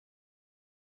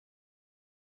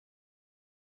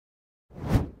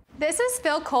This is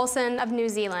Phil Coulson of New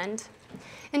Zealand.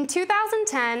 In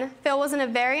 2010, Phil was in a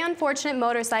very unfortunate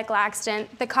motorcycle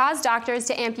accident that caused doctors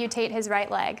to amputate his right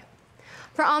leg.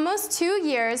 For almost 2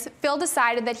 years, Phil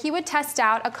decided that he would test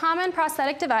out a common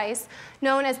prosthetic device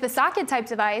known as the socket-type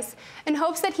device in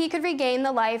hopes that he could regain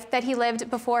the life that he lived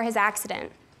before his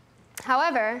accident.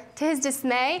 However, to his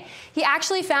dismay, he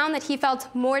actually found that he felt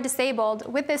more disabled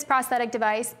with this prosthetic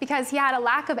device because he had a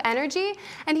lack of energy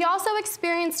and he also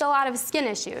experienced a lot of skin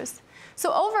issues.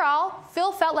 So overall,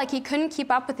 Phil felt like he couldn't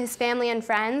keep up with his family and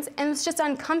friends and was just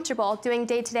uncomfortable doing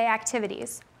day-to-day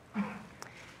activities.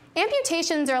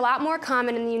 Amputations are a lot more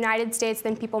common in the United States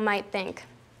than people might think.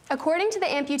 According to the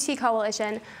Amputee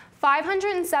Coalition,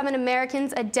 507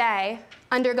 Americans a day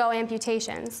undergo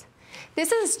amputations.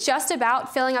 This is just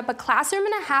about filling up a classroom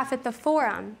and a half at the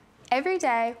Forum every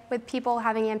day with people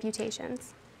having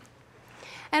amputations.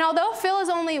 And although Phil is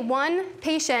only one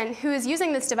patient who is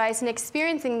using this device and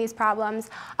experiencing these problems,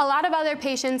 a lot of other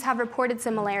patients have reported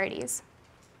similarities.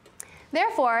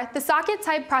 Therefore, the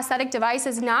socket-type prosthetic device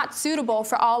is not suitable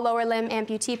for all lower limb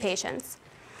amputee patients.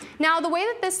 Now, the way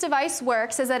that this device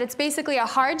works is that it's basically a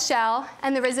hard shell,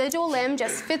 and the residual limb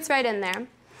just fits right in there.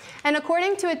 And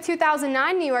according to a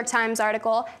 2009 New York Times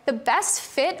article, the best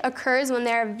fit occurs when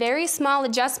there are very small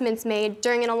adjustments made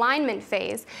during an alignment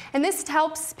phase, and this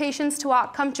helps patients to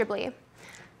walk comfortably.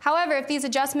 However, if these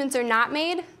adjustments are not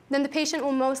made, then the patient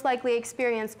will most likely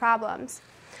experience problems.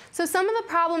 So some of the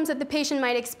problems that the patient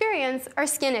might experience are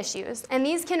skin issues, and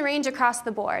these can range across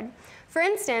the board. For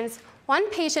instance, one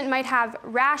patient might have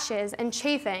rashes and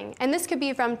chafing, and this could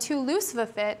be from too loose of a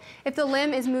fit if the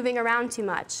limb is moving around too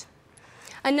much.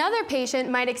 Another patient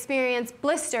might experience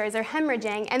blisters or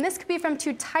hemorrhaging, and this could be from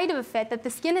too tight of a fit that the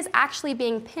skin is actually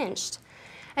being pinched.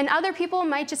 And other people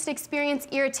might just experience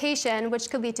irritation,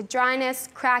 which could lead to dryness,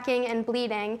 cracking, and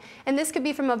bleeding, and this could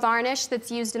be from a varnish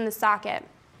that's used in the socket.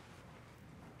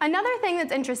 Another thing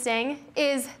that's interesting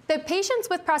is that patients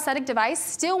with prosthetic device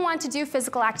still want to do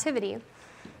physical activity.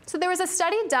 So there was a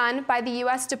study done by the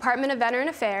US Department of Veteran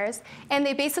Affairs, and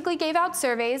they basically gave out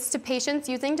surveys to patients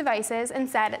using devices and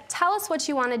said, tell us what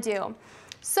you want to do.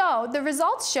 So the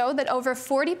results show that over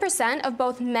 40% of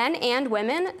both men and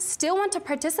women still want to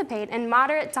participate in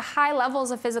moderate to high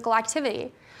levels of physical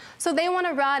activity. So they want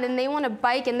to run, and they want to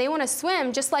bike, and they want to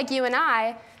swim just like you and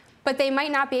I, but they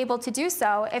might not be able to do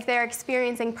so if they're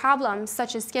experiencing problems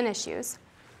such as skin issues.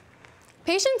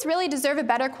 Patients really deserve a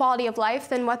better quality of life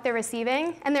than what they're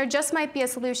receiving, and there just might be a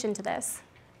solution to this.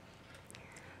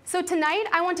 So tonight,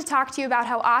 I want to talk to you about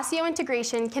how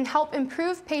osseointegration can help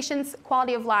improve patients'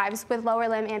 quality of lives with lower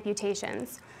limb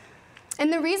amputations.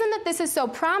 And the reason that this is so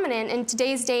prominent in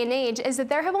today's day and age is that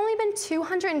there have only been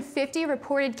 250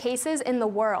 reported cases in the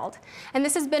world, and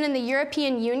this has been in the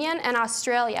European Union and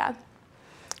Australia.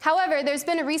 However, there's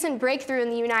been a recent breakthrough in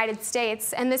the United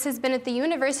States, and this has been at the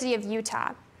University of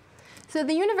Utah. So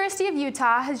the University of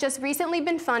Utah has just recently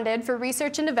been funded for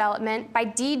research and development by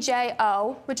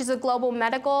DJO, which is a global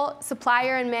medical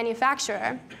supplier and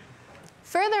manufacturer.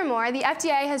 Furthermore, the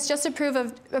FDA has just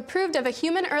approved of a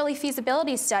human early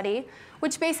feasibility study,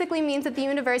 which basically means that the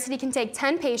university can take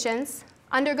 10 patients,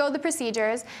 undergo the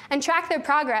procedures, and track their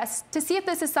progress to see if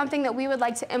this is something that we would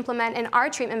like to implement in our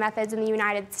treatment methods in the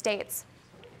United States.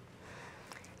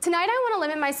 Tonight, I want to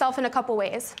limit myself in a couple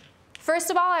ways.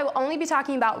 First of all, I will only be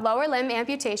talking about lower limb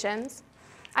amputations.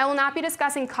 I will not be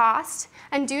discussing cost,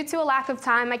 and due to a lack of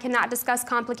time, I cannot discuss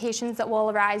complications that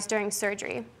will arise during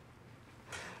surgery.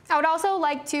 I would also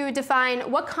like to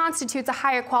define what constitutes a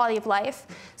higher quality of life.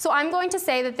 So I'm going to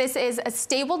say that this is a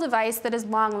stable device that is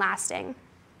long-lasting.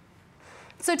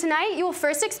 So tonight, you will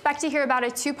first expect to hear about a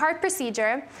two-part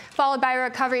procedure, followed by a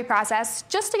recovery process,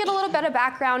 just to get a little bit of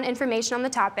background information on the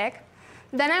topic.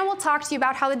 Then I will talk to you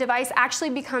about how the device actually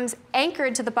becomes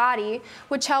anchored to the body,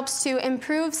 which helps to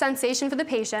improve sensation for the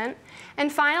patient. And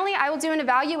finally, I will do an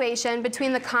evaluation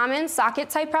between the common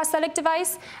socket-type prosthetic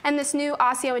device and this new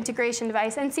osseointegration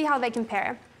device and see how they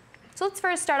compare. So let's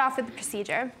first start off with the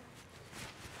procedure.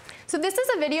 So this is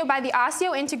a video by the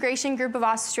Osseointegration Group of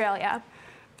Australia.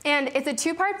 And it's a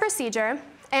two-part procedure.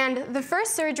 And the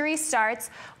first surgery starts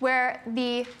where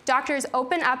the doctors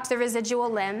open up the residual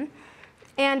limb,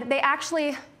 and they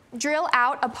actually drill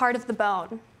out a part of the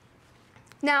bone.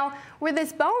 Now, where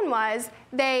this bone was,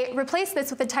 they replaced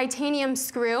this with a titanium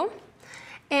screw,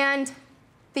 and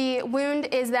the wound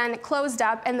is then closed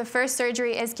up, and the first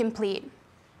surgery is complete.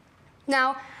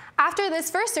 Now, after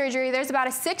this first surgery, there's about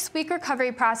a 6-week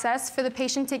recovery process for the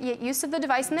patient to get used to the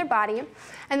device in their body,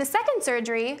 and the second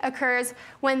surgery occurs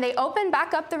when they open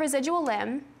back up the residual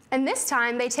limb, And this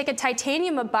time, they take a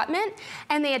titanium abutment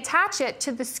and they attach it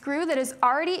to the screw that is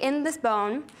already in this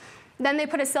bone. Then they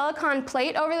put a silicone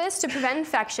plate over this to prevent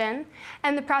infection,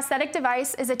 and the prosthetic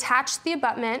device is attached to the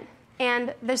abutment,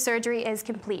 and the surgery is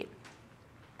complete.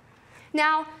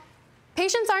 Now,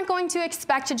 patients aren't going to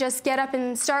expect to just get up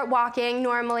and start walking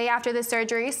normally after the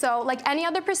surgery, so like any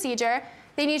other procedure,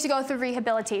 they need to go through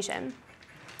rehabilitation.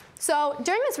 So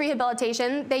during this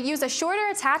rehabilitation, they use a shorter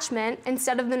attachment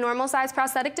instead of the normal size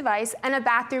prosthetic device and a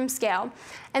bathroom scale.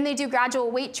 And they do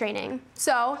gradual weight training.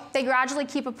 So they gradually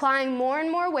keep applying more and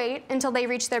more weight until they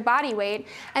reach their body weight,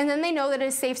 and then they know that it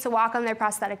is safe to walk on their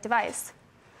prosthetic device.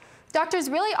 Doctors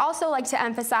really also like to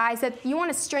emphasize that you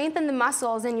want to strengthen the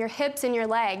muscles in your hips and your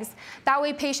legs. That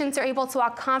way patients are able to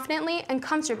walk confidently and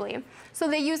comfortably. So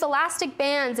they use elastic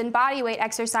bands and body weight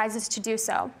exercises to do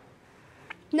so.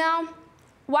 Now,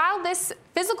 while this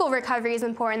physical recovery is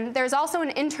important, there's also an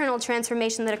internal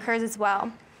transformation that occurs as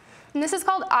well. And this is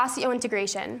called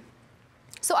osseointegration.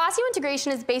 So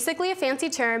osseointegration is basically a fancy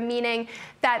term meaning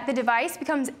that the device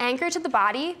becomes anchored to the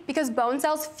body because bone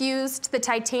cells fuse to the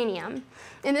titanium.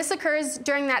 And this occurs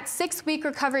during that 6-week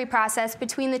recovery process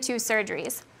between the two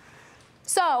surgeries.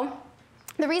 So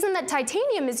the reason that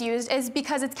titanium is used is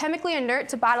because it's chemically inert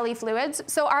to bodily fluids,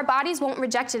 so our bodies won't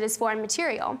reject it as foreign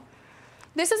material.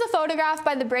 This is a photograph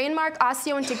by the Brainmark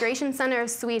Osseointegration Center of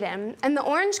Sweden, and the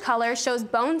orange color shows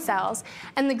bone cells,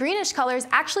 and the greenish color is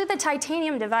actually the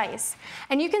titanium device.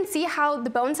 And you can see how the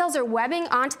bone cells are webbing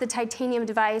onto the titanium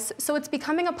device, so it's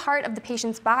becoming a part of the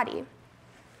patient's body.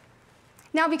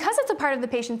 Now, because it's a part of the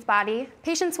patient's body,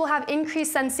 patients will have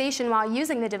increased sensation while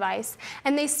using the device,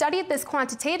 and they studied this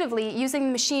quantitatively using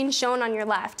the machine shown on your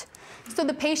left. So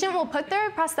the patient will put their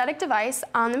prosthetic device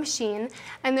on the machine,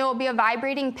 and there will be a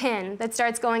vibrating pin that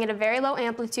starts going at a very low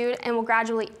amplitude and will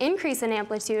gradually increase in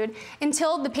amplitude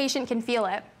until the patient can feel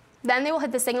it. Then they will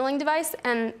hit the signaling device,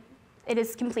 and it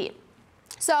is complete.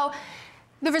 So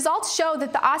the results show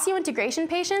that the osseointegration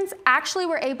patients actually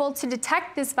were able to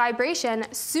detect this vibration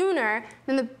sooner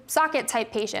than the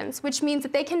socket-type patients, which means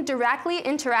that they can directly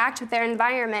interact with their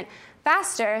environment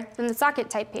faster than the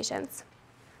socket-type patients.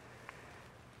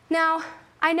 Now,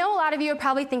 I know a lot of you are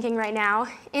probably thinking right now,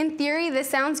 in theory, this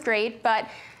sounds great, but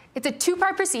it's a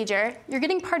 2-part procedure. You're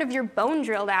getting part of your bone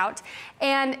drilled out,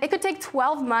 and it could take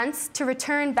 12 months to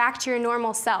return back to your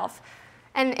normal self.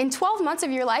 And in 12 months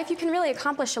of your life, you can really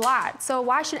accomplish a lot, so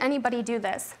why should anybody do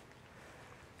this?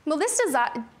 Well, this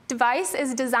device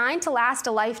is designed to last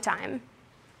a lifetime.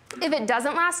 If it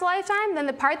doesn't last a lifetime, then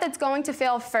the part that's going to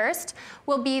fail first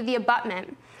will be the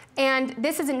abutment. And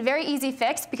this is a very easy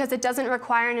fix because it doesn't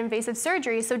require an invasive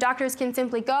surgery, so doctors can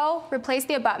simply go, replace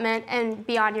the abutment, and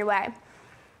be on your way.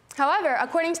 However,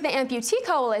 according to the Amputee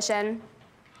Coalition,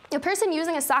 a person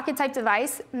using a socket-type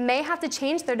device may have to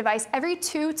change their device every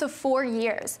 2 to 4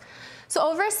 years. So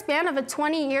over a span of a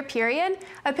 20-year period,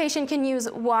 a patient can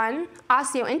use 1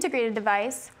 osseointegrated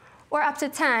device or up to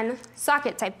 10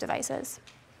 socket-type devices.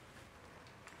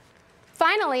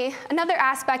 Finally, another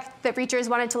aspect that researchers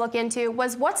wanted to look into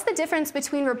was what's the difference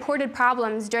between reported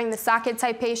problems during the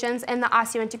socket-type patients and the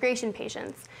osseointegration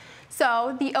patients.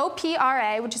 So the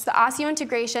OPRA, which is the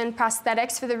Osseointegration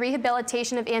Prosthetics for the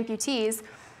Rehabilitation of Amputees,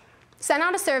 sent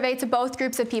out a survey to both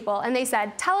groups of people, and they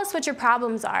said, tell us what your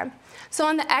problems are. So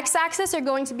on the x-axis are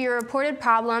going to be your reported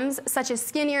problems, such as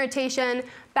skin irritation,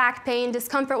 back pain,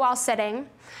 discomfort while sitting.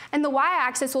 And the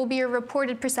y-axis will be your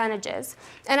reported percentages.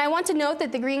 And I want to note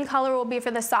that the green color will be for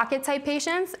the socket-type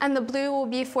patients, and the blue will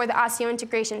be for the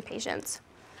osseointegration patients.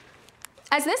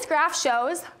 As this graph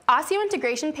shows,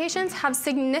 osseointegration patients have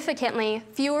significantly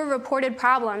fewer reported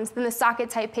problems than the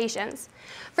socket-type patients.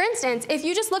 For instance, if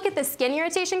you just look at the skin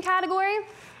irritation category,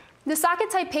 the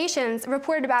socket-type patients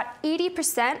reported about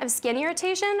 80% of skin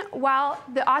irritation, while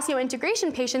the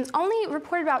osseointegration patients only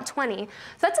reported about 20%. So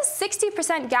that's a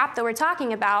 60% gap that we're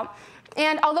talking about.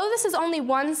 And although this is only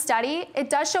one study, it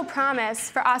does show promise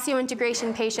for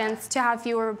osseointegration patients to have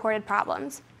fewer reported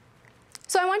problems.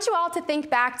 So I want you all to think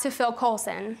back to Phil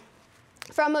Coulson.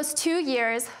 For almost 2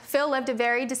 years, Phil lived a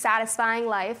very dissatisfying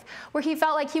life where he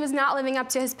felt like he was not living up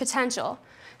to his potential.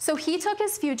 So he took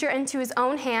his future into his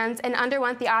own hands and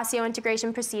underwent the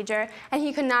osseointegration procedure, and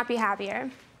he could not be happier.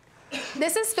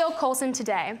 This is Phil Coulson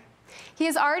today. He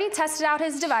has already tested out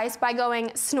his device by going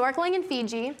snorkeling in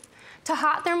Fiji, to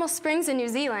hot thermal springs in New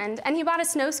Zealand, and he bought a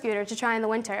snow scooter to try in the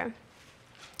winter.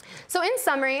 So in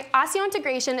summary,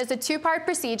 osseointegration is a 2-part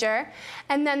procedure,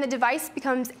 and then the device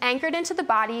becomes anchored into the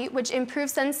body, which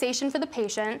improves sensation for the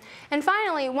patient. And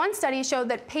finally, one study showed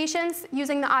that patients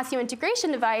using the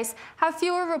osseointegration device have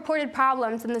fewer reported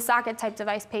problems than the socket-type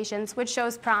device patients, which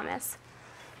shows promise.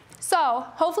 So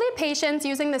hopefully patients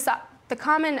using the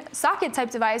common socket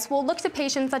type device will look to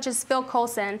patients such as Phil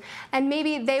Coulson, and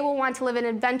maybe they will want to live an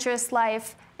adventurous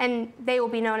life, and they will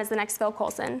be known as the next Phil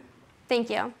Coulson. Thank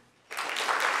you.